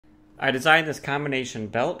I designed this combination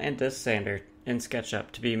belt and disc sander in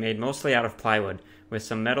Sketchup to be made mostly out of plywood with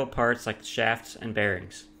some metal parts like shafts and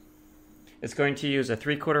bearings. It's going to use a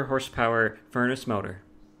 3/4 horsepower furnace motor.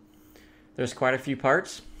 There's quite a few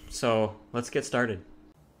parts, so let's get started.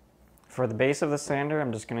 For the base of the sander,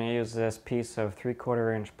 I'm just going to use this piece of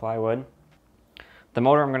 3/4 inch plywood. The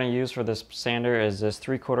motor I'm going to use for this sander is this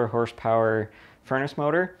 3/4 horsepower furnace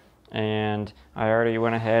motor, and I already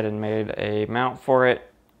went ahead and made a mount for it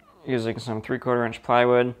using some 3/4 inch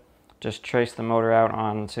plywood. Just trace the motor out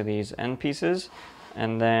onto these end pieces,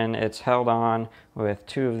 and then it's held on with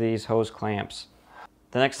 2 of these hose clamps.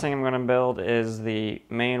 The next thing I'm going to build is the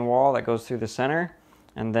main wall that goes through the center,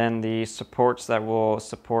 and then the supports that will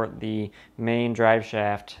support the main drive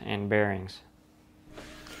shaft and bearings.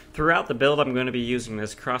 Throughout the build, I'm going to be using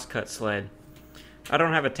this crosscut sled. I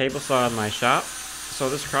don't have a table saw in my shop, so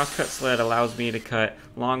this crosscut sled allows me to cut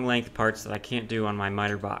long length parts that I can't do on my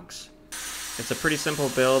miter box. It's a pretty simple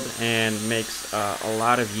build and makes a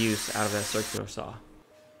lot of use out of that circular saw.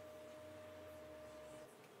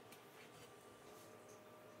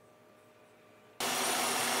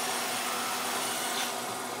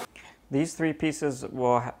 These 3 pieces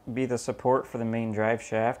will be the support for the main drive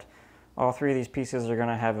shaft. All 3 of these pieces are going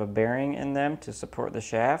to have a bearing in them to support the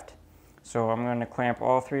shaft. So I'm going to clamp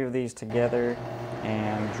all 3 of these together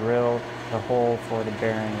and drill the hole for the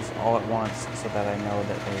bearings all at once so that I know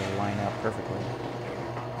that they line up perfectly.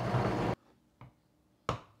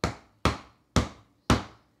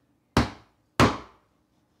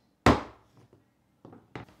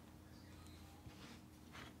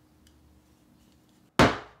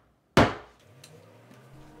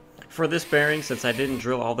 For this bearing, since I didn't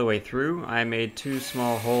drill all the way through, I made 2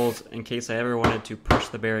 small holes in case I ever wanted to push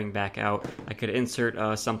the bearing back out. I could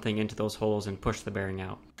insert something into those holes and push the bearing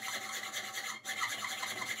out.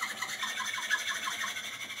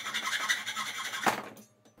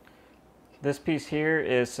 This piece here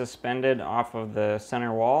is suspended off of the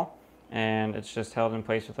center wall, and it's just held in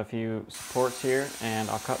place with a few supports here, and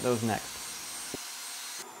I'll cut those next.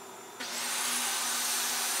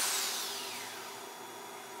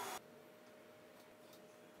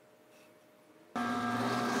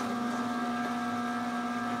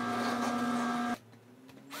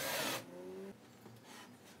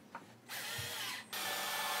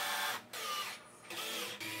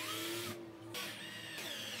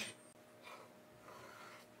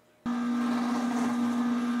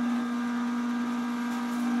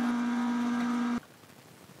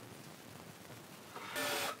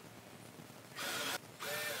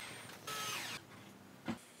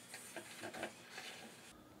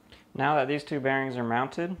 Now that these 2 bearings are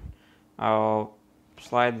mounted, I'll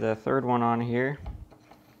slide the 3rd one on here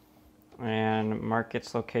and mark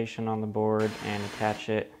its location on the board and attach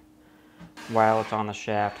it while it's on the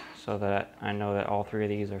shaft so that I know that all 3 of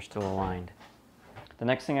these are still aligned. The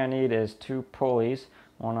next thing I need is 2 pulleys,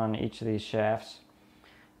 one on each of these shafts.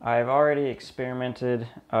 I've already experimented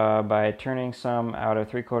by turning some out of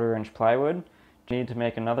 3/4 inch plywood. I need to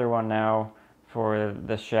make another one now for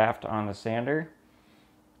the shaft on the sander.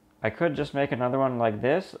 I could just make another one like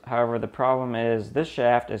this, however the problem is this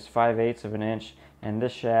shaft is 5/8 of an inch and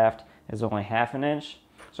this shaft is only 1/2 an inch.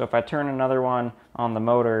 So if I turn another one on the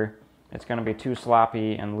motor, it's going to be too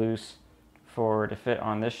sloppy and loose to fit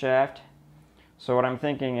on this shaft. So what I'm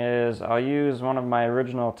thinking is I'll use one of my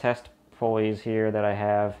original test pulleys here that I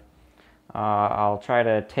have. I'll try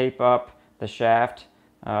to tape up the shaft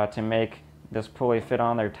to make this pulley fit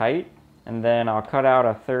on there tight, and then I'll cut out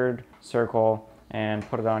a 3rd circle and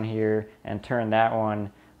put it on here and turn that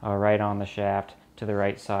one right on the shaft to the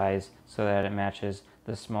right size so that it matches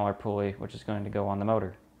the smaller pulley which is going to go on the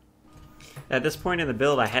motor. At this point in the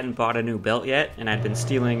build, I hadn't bought a new belt yet, and I'd been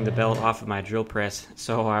stealing the belt off of my drill press,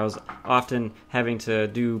 so I was often having to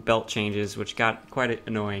do belt changes, which got quite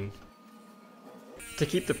annoying. To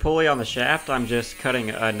keep the pulley on the shaft, I'm just cutting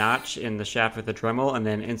a notch in the shaft with a dremel and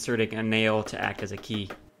then inserting a nail to act as a key.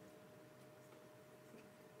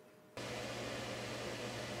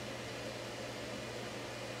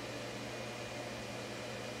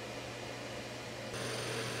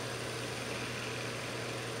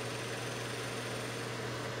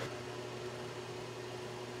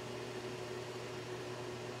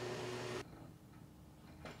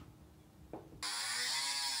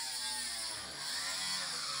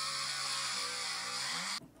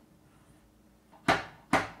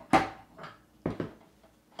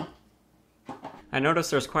 I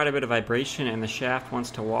noticed there's quite a bit of vibration and the shaft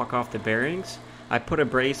wants to walk off the bearings. I put a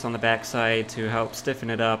brace on the backside to help stiffen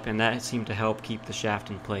it up, and that seemed to help keep the shaft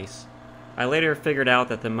in place. I later figured out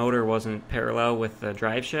that the motor wasn't parallel with the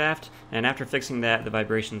drive shaft, and after fixing that, the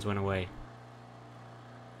vibrations went away.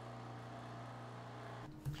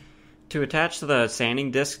 To attach the sanding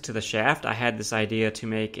disc to the shaft, I had this idea to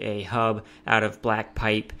make a hub out of black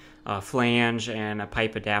pipe, a flange, and a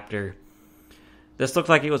pipe adapter. This looked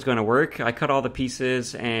like it was going to work. I cut all the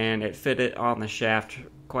pieces and it fitted on the shaft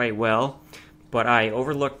quite well, but I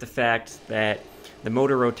overlooked the fact that the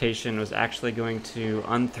motor rotation was actually going to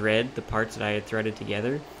unthread the parts that I had threaded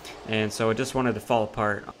together, and so it just wanted to fall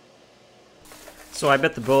apart. So I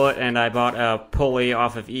bit the bullet and I bought a pulley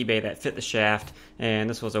off of eBay that fit the shaft, and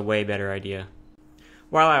this was a way better idea.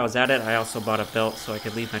 While I was at it, I also bought a belt so I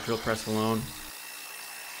could leave my drill press alone.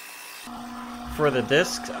 For the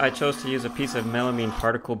discs, I chose to use a piece of melamine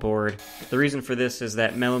particle board. The reason for this is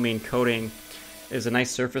that melamine coating is a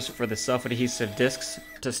nice surface for the self-adhesive discs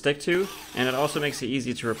to stick to, and it also makes it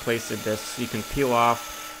easy to replace the discs. You can peel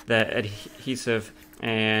off the adhesive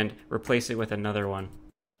and replace it with another one.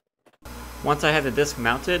 Once I had the disc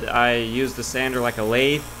mounted, I used the sander like a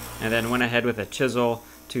lathe and then went ahead with a chisel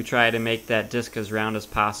to try to make that disc as round as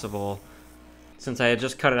possible. Since I had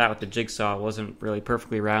just cut it out with the jigsaw, it wasn't really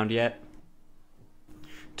perfectly round yet.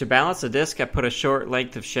 To balance the disc, I put a short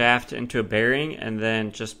length of shaft into a bearing and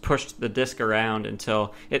then just pushed the disc around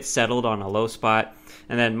until it settled on a low spot,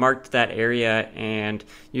 and then marked that area and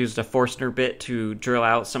used a Forstner bit to drill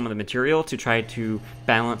out some of the material to try to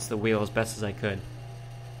balance the wheel as best as I could.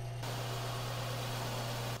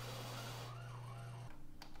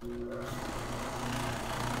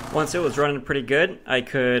 Once it was running pretty good, I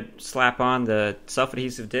could slap on the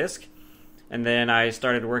self-adhesive disc, and then I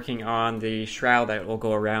started working on the shroud that will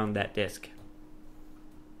go around that disc.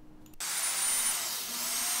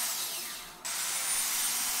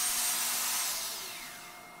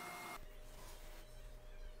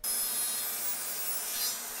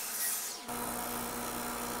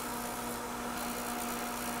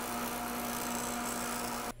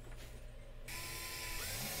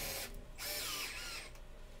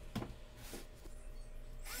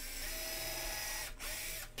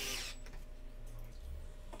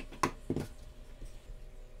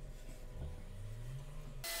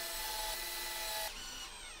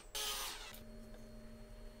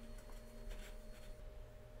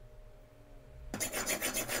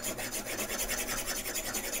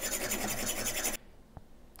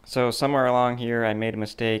 So somewhere along here I made a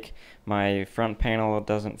mistake. My front panel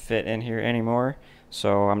doesn't fit in here anymore,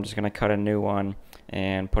 so I'm just going to cut a new one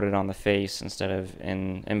and put it on the face instead of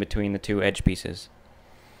in between the two edge pieces.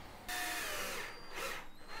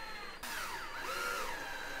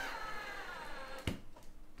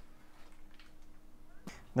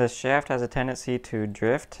 This shaft has a tendency to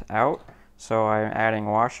drift out, so I'm adding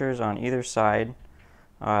washers on either side.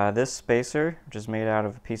 This spacer, which is made out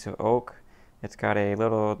of a piece of oak, it's got a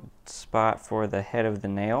little spot for the head of the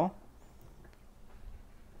nail.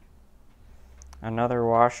 Another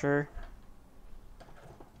washer,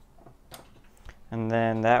 and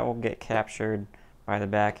then that will get captured by the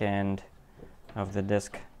back end of the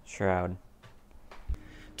disc shroud.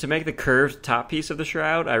 To make the curved top piece of the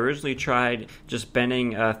shroud, I originally tried just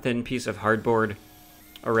bending a thin piece of hardboard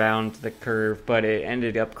around the curve, but it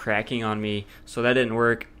ended up cracking on me, so that didn't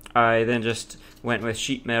work. I then just went with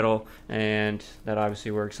sheet metal, and that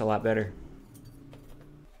obviously works a lot better.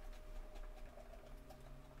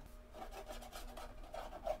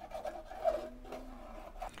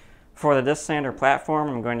 For the disc sander platform,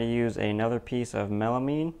 I'm going to use another piece of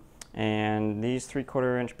melamine and these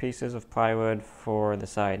 3/4 inch pieces of plywood for the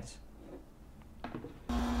sides.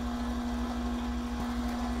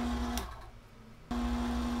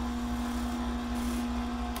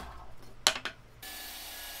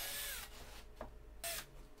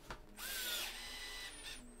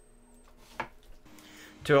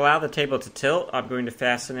 To allow the table to tilt, I'm going to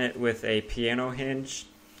fasten it with a piano hinge,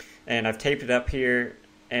 and I've taped it up here,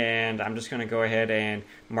 and I'm just going to go ahead and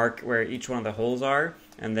mark where each one of the holes are,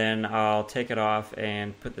 and then I'll take it off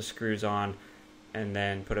and put the screws on and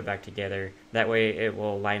then put it back together. That way it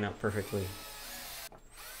will line up perfectly.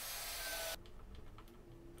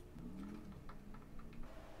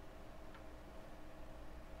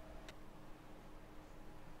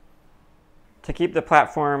 To keep the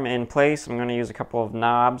platform in place, I'm going to use a couple of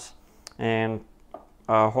knobs and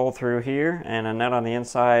a hole through here and a nut on the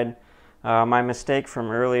inside. My mistake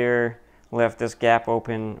from earlier left this gap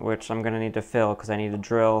open, which I'm going to need to fill because I need to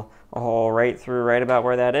drill a hole right through right about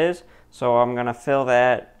where that is. So I'm going to fill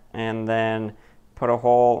that and then put a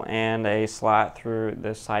hole and a slot through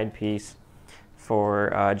the side piece for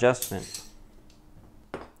adjustment.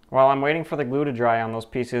 While I'm waiting for the glue to dry on those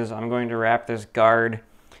pieces, I'm going to wrap this guard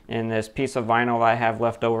in this piece of vinyl I have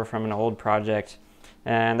left over from an old project.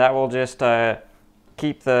 And that will just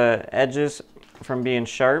keep the edges from being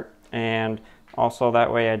sharp, and also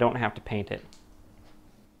that way I don't have to paint it.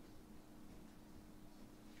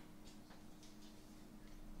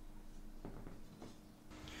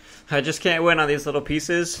 I just can't win on these little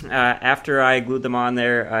pieces. After I glued them on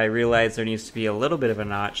there, I realized there needs to be a little bit of a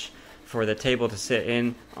notch for the table to sit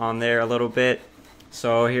in on there a little bit.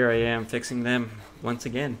 So here I am fixing them once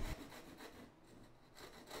again.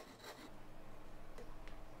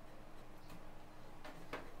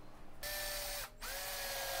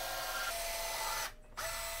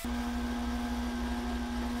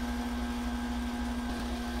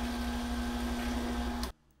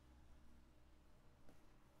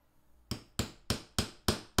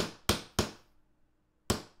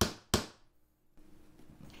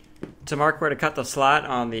 To mark where to cut the slot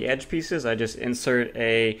on the edge pieces, I just insert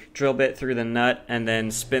a drill bit through the nut and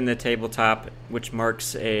then spin the tabletop, which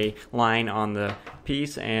marks a line on the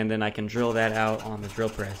piece, and then I can drill that out on the drill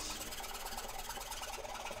press.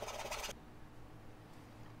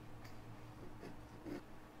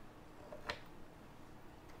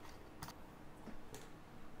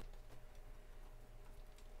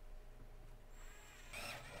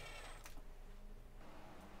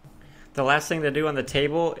 The last thing to do on the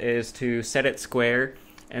table is to set it square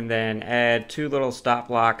and then add 2 little stop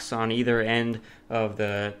blocks on either end of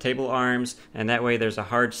the table arms, and that way there's a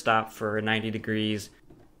hard stop for 90 degrees.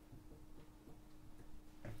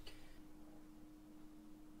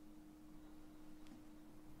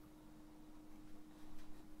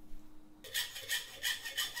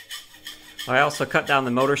 I also cut down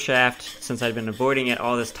the motor shaft since I'd been avoiding it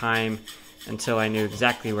all this time until I knew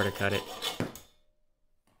exactly where to cut it.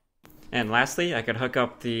 And lastly, I could hook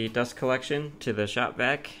up the dust collection to the shop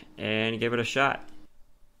vac and give it a shot.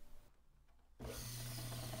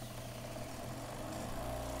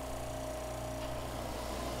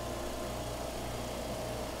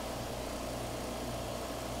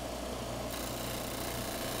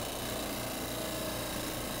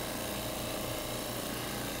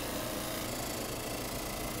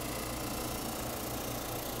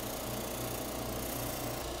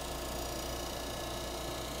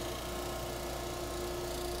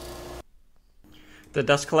 The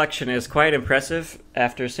dust collection is quite impressive.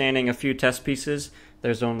 After sanding a few test pieces,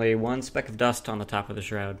 there's only 1 speck of dust on the top of the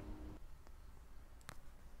shroud.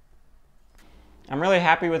 I'm really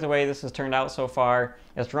happy with the way this has turned out so far.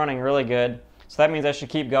 It's running really good, so that means I should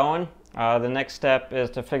keep going. The next step is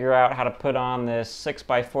to figure out how to put on this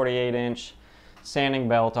 6x48 inch sanding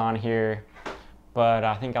belt on here, but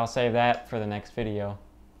I think I'll save that for the next video.